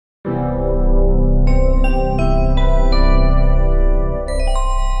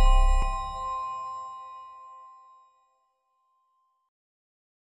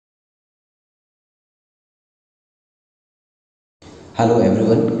Hello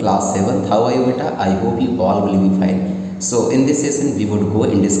everyone, class 7th. How are you beta? I hope you all will be fine. So in this session we would go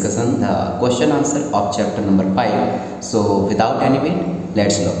in discussion the question answer of chapter number 5. So without any wait,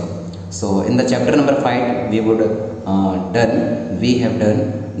 let's look. So in the chapter number 5 we have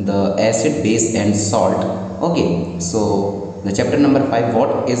done the acid, base and salt. Okay, so the chapter number 5,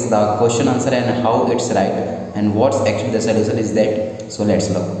 what is the question answer and how it's right and what's actually the solution is that. So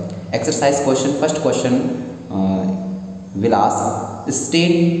let's look. Exercise question. First question will ask,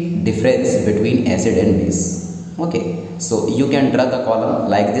 state difference between acid and base. Okay, so you can draw the column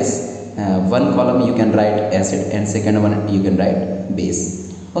like this. One column you can write acid and second one you can write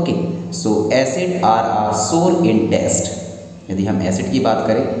base. Okay, so acid are sour in taste. यदि हम acid की बात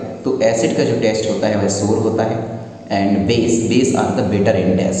करें तो acid का जो test होता है वह सोर होता है and base are the better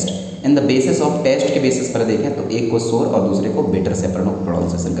in test. In the basis of test के बेसिस पर देखें तो एक को सोर और दूसरे को बेटर से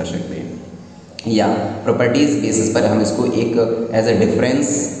प्रोनाउंसिएशन कर सकते हैं, या प्रॉपर्टीज बेसिस पर हम इसको एक एज अ डिफरेंस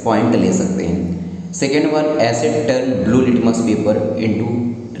पॉइंट ले सकते हैं. Second one, asset turn blue litmus paper into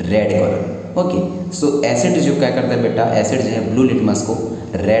red colour. Okay, सो एसिड जो क्या करता है बेटा, एसिड जो है ब्लू लिटमस को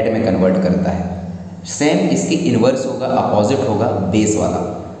रेड में कन्वर्ट करता है. सेम इसकी इन्वर्स होगा, अपोजिट होगा बेस वाला.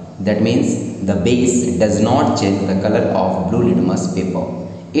 That means the base does not change the colour of blue litmus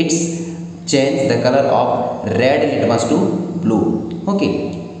paper, it's change the colour of red litmus to blue. Okay,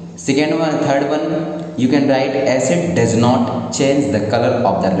 second one, third one you can write acid does not change the color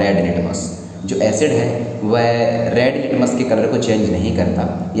of the red litmus. जो acid है वह red litmus के colour को change नहीं करता,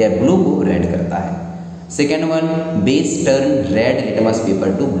 यह blue को red करता है. Second one, base turn red litmus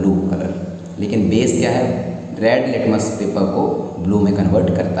paper two blue colour. लेकिन बेस क्या है, रेड लिटमस पेपर को ब्लू में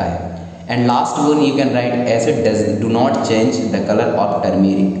कन्वर्ट करता है. And last one you can write acid do not change the colour of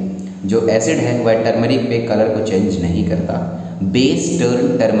turmeric. जो एसिड है वह टर्मरिक पे कलर को चेंज नहीं करता. Base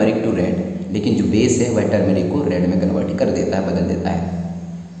turn turmeric to red, लेकिन जो बेस है वह टर्मरिक को रेड में कन्वर्ट कर देता है, बदल देता है.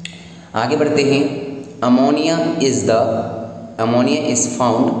 आगे बढ़ते हैं. Ammonia is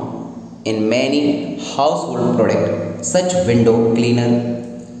found in many house hold product such window cleaner,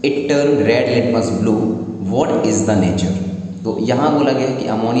 it turn red litmus blue, what is the nature. तो यहाँ बोला गया है कि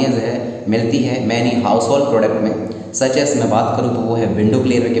अमोनिया जो है मिलती है मैनी हाउस होल्ड प्रोडक्ट में. सच एस मैं बात करूँ तो वो है विंडो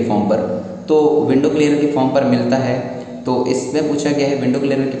क्लीनर के फॉर्म पर. तो विंडो क्लीनर के फॉर्म पर मिलता है, तो इसमें पूछा गया है विंडो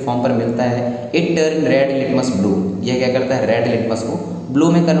क्लीनर के फॉर्म पर मिलता है. It turn red litmus blue, यह क्या करता है, रेड लिटमस को ब्लू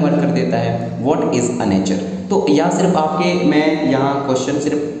में कन्वर्ट कर देता है. What is a nature. तो यहाँ सिर्फ आपके मैं यहाँ क्वेश्चन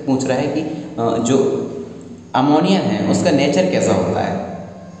सिर्फ पूछ रहा है कि जो अमोनिया है उसका नेचर कैसा होता है.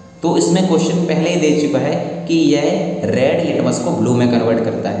 तो इसमें क्वेश्चन पहले ही दे चुका है कि यह रेड लिटमस को ब्लू में कन्वर्ट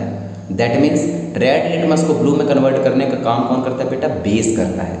करता है. दैट मीन्स रेड लिटमस को ब्लू में कन्वर्ट करने का काम कौन करता है बेटा, बेस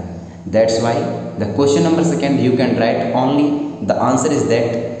करता है. That's why the question number second you can write only the answer is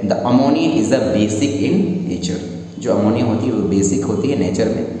that the ammonia is the basic in nature. जो अमोनिया होती है वो बेसिक होती है नेचर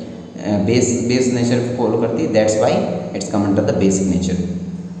में, बेस नेचर फॉलो करती है. That's why it's come under the basic nature.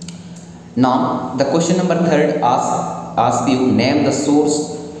 Now the question number third ask you name the source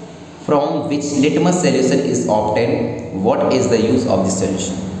from which litmus solution is obtained. What is the use of this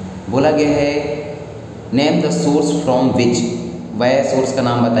solution. बोला गया है name the source from which, वह source का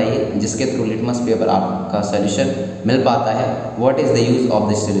नाम बताइए जिसके through litmus paper आपका solution मिल पाता है. What is the use of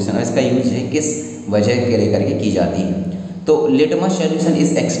this solution, इसका यूज है किस वजह के लेकर के की जाती है. तो litmus solution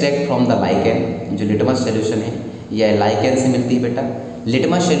is extract from the lichen. जो लिटमस सोल्यूशन है यह लाइकेन से मिलती है बेटा.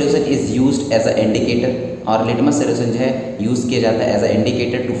 Litmus solution is used as a indicator, और लिटमस सोल्यूशन जो है यूज़ किया जाता है as a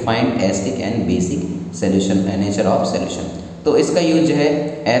indicator to find acidic and basic solution, nature of solution. तो इसका यूज जो है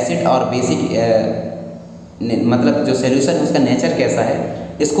एसिड और बेसिक मतलब जो सोल्यूशन है उसका नेचर कैसा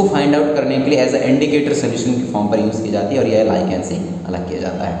है इसको फाइंड आउट करने के लिए एज अ इंडिकेटर सोल्यूशन के फॉर्म पर यूज़ की जाती है, और यह लाइकेन से अलग किया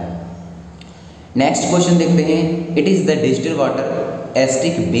जाता है. नेक्स्ट क्वेश्चन देखते हैं. It is the distil water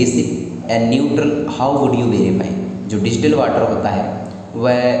acidic, basic and neutral, how would you verify. जो डिस्टिल वाटर होता है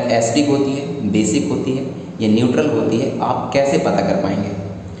वह एसिडिक होती है, बेसिक होती है या न्यूट्रल होती है, आप कैसे पता कर पाएंगे.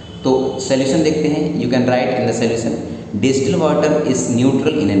 तो सोल्यूशन देखते हैं. You can write in the solution distil water is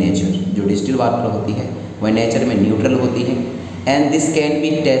neutral in A nature. जो डिस्टिल वाटर होती है वह नेचर में न्यूट्रल होती है. And this can be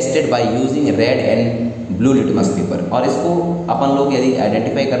tested by using red and blue litmus paper. और इसको अपन लोग यदि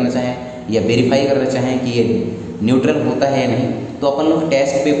आइडेंटिफाई करना चाहें या वेरीफाई करना चाहें कि ये न्यूट्रल होता है या नहीं, तो अपन लोग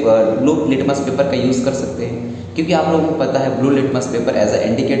test paper blue litmus paper का यूज़ कर सकते हैं. क्योंकि आप लोगों को पता है blue litmus paper as a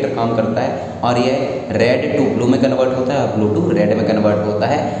indicator काम करता है, और यह रेड टू ब्लू में कन्वर्ट होता है और ब्लू टू रेड में कन्वर्ट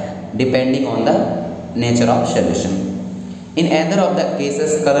होता है depending on the nature of solution. In other of the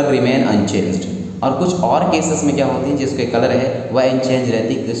cases colour remain unchanged. और कुछ और केसेस में क्या होती है जिसके कलर है वह अनचेंज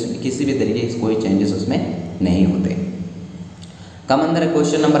रहती, किसी भी तरीके से कोई चेंजेस उसमें नहीं होते. Come under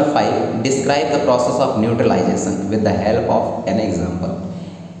question number 5. Describe the process of neutralization with the help of an example.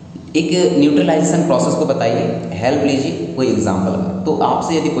 एक न्यूट्रलाइजेशन प्रोसेस को बताइए, हेल्प लीजिए कोई एग्जांपल का। तो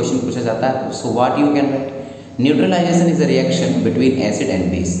आपसे यदि क्वेश्चन पूछा जाता है so what you can write, neutralisation is a reaction between acid and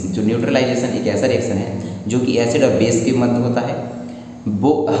base. जो न्यूट्रलाइजेशन एक ऐसा रिएक्शन है जो कि एसिड और बेस के मध्य होता है।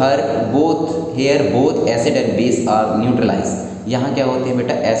 Both acid and base are neutralise. यहाँ क्या होते हैं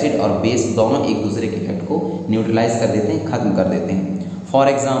बेटा, एसिड और बेस दोनों एक दूसरे के इफेक्ट को न्यूट्रलाइज कर देते हैं, खत्म कर देते हैं। For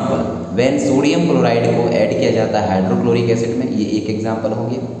example when sodium chloride को ऐड किया जाता है हाइड्रोक्लोरिक एसिड में, ये एक एग्जाम्पल हो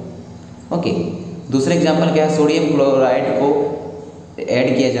गया। ओके, दूसरा एग्जाम्पल क्या है, सोडियम क्लोराइड को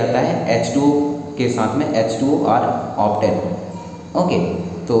ऐड किया जाता है H2 के साथ में H2 और ऑप्टेन। ओके,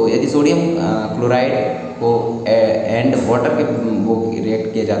 तो यदि सोडियम क्लोराइड को एंड वाटर के वो रिएक्ट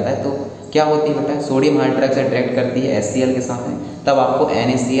किया जाता है तो क्या होती है बेटा, सोडियम हाइड्रोक्साइड रिएक्ट करती है HCl के साथ में, तब आपको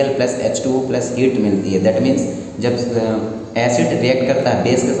NaCl plus H2O plus heat मिलती है। दैट मीन्स जब एसिड रिएक्ट करता है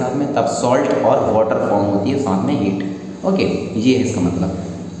बेस के साथ में तब सॉल्ट और वाटर फॉर्म होती है, साथ में हीट। ओके, ये है इसका मतलब।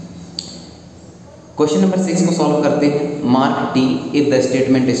 क्वेश्चन नंबर 6 को सॉल्व करते हैं। Mark T if the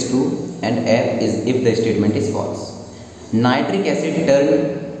statement is true and F is if the statement is false. Nitric asset turn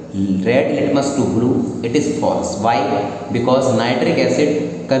red litmus to blue, it is false. Y? Because nitric acid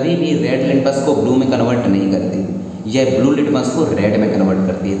कभी भी red litmus को blue में convert नहीं करती, यह blue litmus को red में convert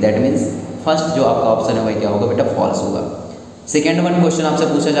करती है। दैट मीन्स फर्स्ट जो आपका ऑप्शन है वह क्या होगा बेटा, फॉल्स होगा। सेकेंड वन क्वेश्चन आपसे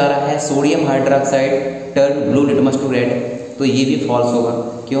पूछा जा रहा है sodium hydroxide turn blue litmus to red, तो ये भी फॉल्स होगा।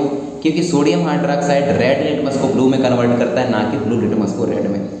 क्यों? क्योंकि सोडियम हाइड्रोक्साइड रेड लिटमस को ब्लू में कन्वर्ट करता है, ना कि ब्लू लिटमस को रेड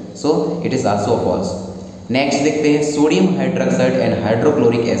में। So it is also false. Next देखते हैं, sodium hydroxide and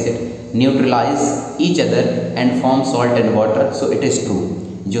hydrochloric acid neutralise each other and form salt and water, so it is true.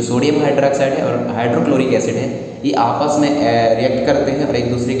 जो सोडियम हाइड्रोक्साइड है और हाइड्रोक्लोरिक एसिड है ये आपस में रिएक्ट करते हैं और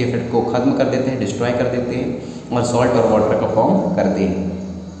एक दूसरे के इफेक्ट को खत्म कर देते हैं, डिस्ट्रॉय कर देते हैं और सॉल्ट और वाटर का फॉर्म करते हैं।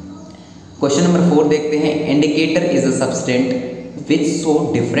 क्वेश्चन नंबर 4 देखते हैं। Indicator is a सब्सटेंट which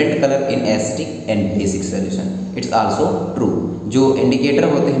show different colour in acidic and basic solution, it's also true. जो इंडिकेटर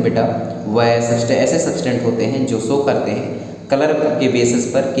होते हैं बेटा वह ऐसे सब्सटेंट होते हैं जो शो करते हैं कलर के बेसिस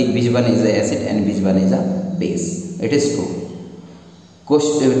पर कि which one is a acid and which one is a base, it is true.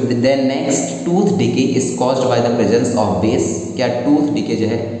 Then next, tooth decay is caused by the presence of base. क्या टूथ डिके जो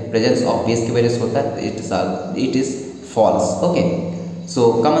है प्रेजेंस ऑफ बेस की वजह से होता है? It is false. ओके,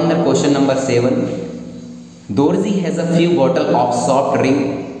 सो कम अंदर question number 7। Dorjee has a few bottle of soft drink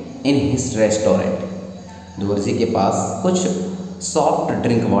in his restaurant. Dorjee के पास कुछ सॉफ्ट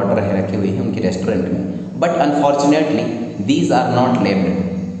ड्रिंक वाटर है रखे हुए हैं उनके रेस्टोरेंट में, but unfortunately these are not labelled.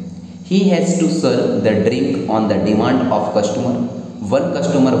 He has to serve the drink on the demand of customer. One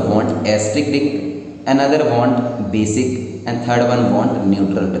customer want acidic drink, another want basic, and third one want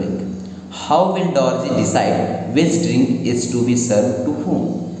neutral drink. How will Dorji decide which drink is to be served to whom?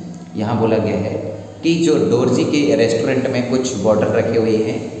 यहाँ बोला गया है कि जो डोरजी के restaurant में कुछ bottle रखे हुए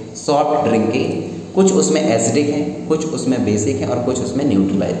हैं सॉफ्ट ड्रिंक के, कुछ उसमें एसिडिक हैं, कुछ उसमें बेसिक हैं और कुछ उसमें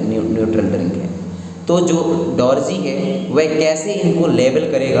न्यूट्रल ड्रिंक है। तो जो डोरजी है वह कैसे इनको लेबल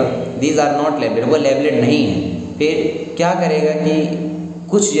करेगा? दीज आर नॉट लेबल्ड, वो लेबल्ड नहीं है। फिर क्या करेगा कि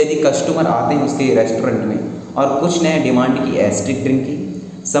कुछ यदि कस्टमर आते हैं उसके रेस्टोरेंट में और कुछ ने डिमांड की एसिडिक ड्रिंक की,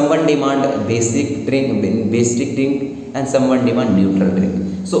 someone demand basic drink and someone demand neutral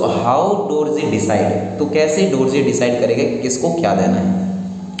drink. So how Dorji decide, तो कैसे डोरजी डिसाइड करेगा कि किसको क्या देना है?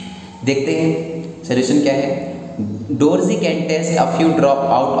 देखते हैं सोल्यूशन क्या है। Dorji can test a few drop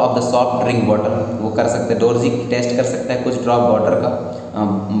out of the soft drink bottle. वो कर सकते हैं, डोरजी टेस्ट कर सकता है कुछ ड्रॉप वाटर का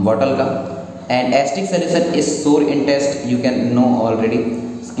बॉटल का। एंड एसिडिक सोल्यूशन इज सोर इन test, you can know already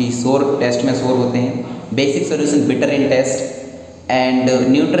कि सोर टेस्ट में सोर होते हैं। Basic solution bitter in test and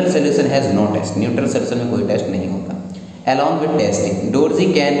neutral solution has no test, neutral solution में कोई टेस्ट नहीं होता। Along with testing Dorji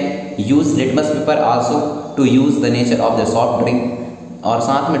can use litmus paper also to use the nature of the soft drink. और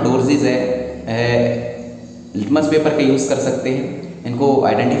साथ में डोरजीज है लिटमस पेपर का use कर सकते हैं इनको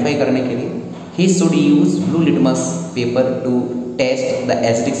आइडेंटिफाई करने के लिए। He should use blue litmus paper two test the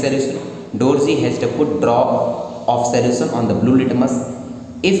acidic solution. Dorji has to put drop of solution on the blue litmus.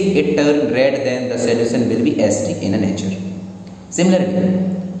 If it turn red, then the solution will be acidic in nature. Similarly,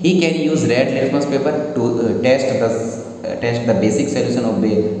 he can use red litmus paper to test the basic solution of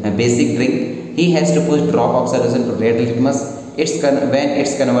basic drink. He has to put drop of solution to red litmus. When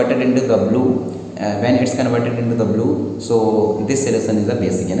it's converted into the blue, so this solution is a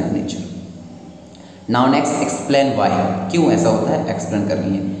basic in nature. Now next, explain why. क्यों ऐसा होता है? Explain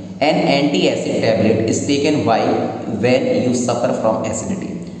करनी है। An anti-acid tablet is taken when you suffer from acidity.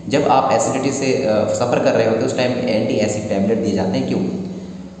 जब आप acidity से सफ़र कर रहे होते हैं उस टाइम एंटी एसिड टैबलेट दिए जाते हैं। क्यों?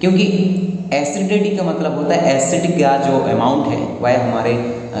 क्योंकि एसिडिटी का मतलब होता है एसिड का जो अमाउंट है वह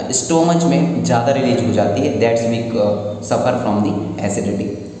हमारे स्टोमच में ज़्यादा रिलीज हो जाती है, that's we suffer from the acidity.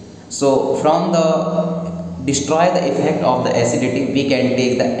 So from the destroy the effect of the acidity, we can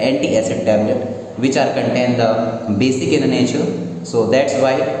take the anti-acid tablet which are contain the basic in nature. So that's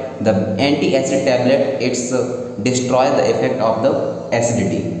why the anti-acid tablet it's destroy the effect of the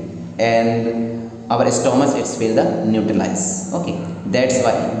acidity and our stomach it's will the neutralize. Okay, that's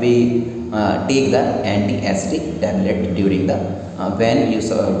why we take the anti-acidic tablet during the when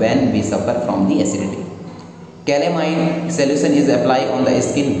we suffer from the acidity. Calamine solution is applied on the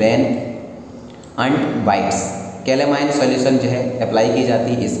skin when अंट bytes. Calamine solution जो है apply की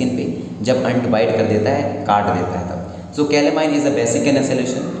जाती है skin पे जब अंट bite कर देता है, काट देता है तब. सो calamine is a basic N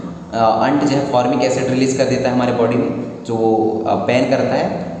solution. अंट जो है फॉर्मिक एसिड रिलीज कर देता है हमारे बॉडी में जो पेन करता है.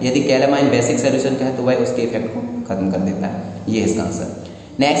 यदि कैलेमाइन बेसिक सॉल्यूशन का है तो वह उसके इफेक्ट को खत्म कर देता है. ये इसका answer.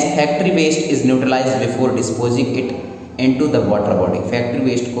 Next, factory waste is neutralise before disposing it into the water body. Factory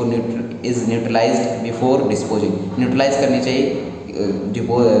waste को is neutralised before disposing. Neutralise करनी चाहिए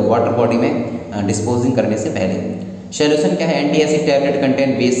वाटर बॉडी में डिस्पोजिंग करने से पहले. सोल्यूशन क्या है? Anti acid tablet contain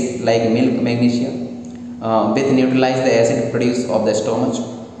base like milk magnesium with neutralise the acid produce of the stomach.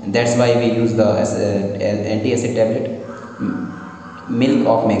 That's why we use the anti acid tablet milk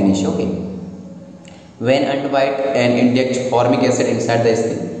of magnesium. Okay, when unbite and inject formic acid inside the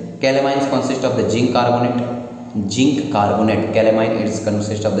skin, calamine consists of the zinc carbonate. Calamine is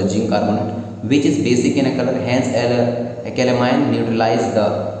consist of the zinc carbonate which is basic in a color. Hence calamine neutralize the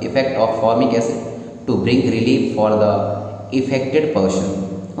effect of formic acid to bring relief for the affected person.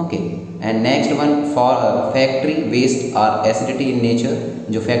 Okay, and next one for factory waste are acidity in nature.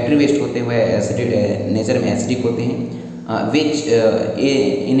 जो factory waste होते हैं वह acidic nature में acidic होते हैं. Which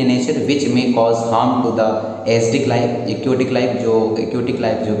in nature which may cause harm to the acidic life, aquatic life. जो aquatic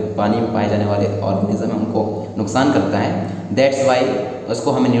life जो पानी में पाए जाने वाले ऑर्गेनिज्म है उनको नुकसान करता है. दैट्स वाई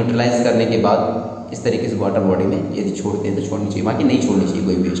उसको हमें न्यूट्रलाइज करने के बाद इस तरीके से वाटर बॉडी में यदि छोड़ते हैं तो छोड़नी चाहिए, बाकी नहीं छोड़नी चाहिए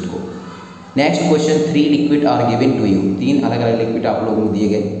कोई वेस्ट को. Next question, 3 liquid are given to you. 3 अलग अलग लिक्विड आप लोगों को दिए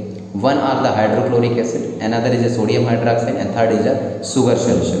गए. One are the hydrochloric acid, another is a sodium hydroxide and third is a sugar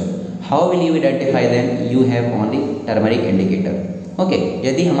solution. How will you identify them? You have only turmeric indicator. Okay,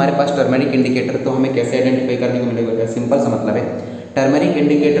 यदि हमारे पास turmeric indicator तो हमें कैसे आइडेंटिफाई करने को मिलेगा? सिंपल सा मतलब है, टर्मरिक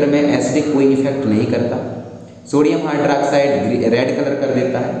इंडिकेटर में एसिडिक कोई इफेक्ट नहीं करता. सोडियम हाइड्रोक्साइड रेड कलर कर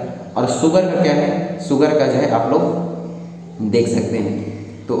देता है. और शुगर का क्या है? शुगर का जो है आप लोग देख सकते हैं,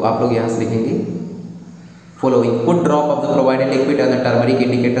 तो आप लोग यहाँ से लिखेंगे following. Put drop of the provided liquid on the turmeric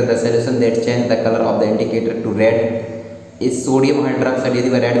indicator, the solution that change the colour of the indicator to red इस सोडियम हाइड्रोक्साइड. यदि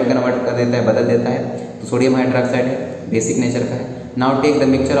वह रेड में कन्वर्ट कर देता है, बदल देता है, तो सोडियम हाइड्रोक्साइड है, बेसिक नेचर का है. Now take the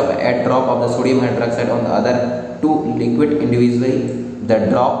mixture of add drop of the sodium hydroxide on the other 2 liquid individually. The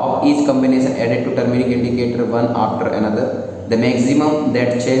drop of each combination added to turmeric indicator one after another. The maximum that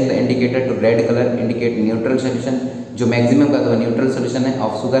change the indicator to red colour indicate neutral solution. जो maximum का तो neutral solution है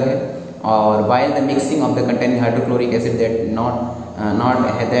of sugar है. और while the mixing of the containing hydrochloric acid that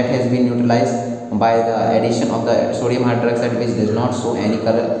that has been neutralized by the addition of the sodium hydroxide which does not show any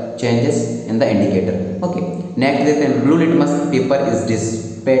color changes in the indicator. Okay, next देते हैं blue litmus paper is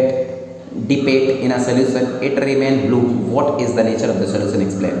dissipate in a solution, it remain blue. What is the nature of the solution?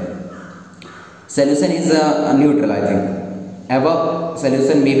 Explain. Solution is neutralizing. Above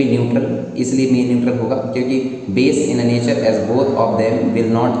solution may be neutral, इसलिए may neutral होगा क्योंकि base in a nature as both of them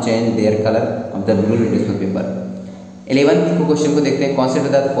will not change their color of the blue litmus paper. 11th question को देखते हैं. Consider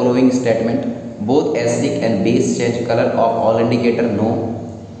the following statement. Both acidic and base change color of all indicator. No.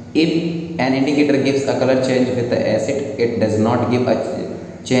 If an indicator gives a color change with the acid, it does not give a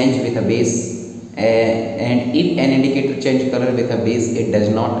change with a base. And if an indicator change color with a base, it does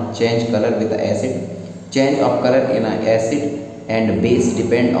not change color with the acid. Change of color in a acid and base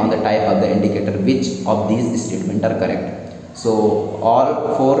depend on the type of the indicator. Which of these statements are correct? So all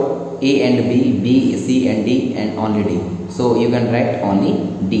 4, A and B, C and D, and only D. So you can write only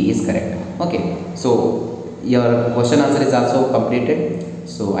D is correct. Okay, so your question answer is also completed.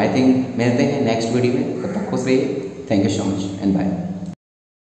 So I think मिलते हैं next video में. तब तक खुश रहिए. Thank you so much and bye.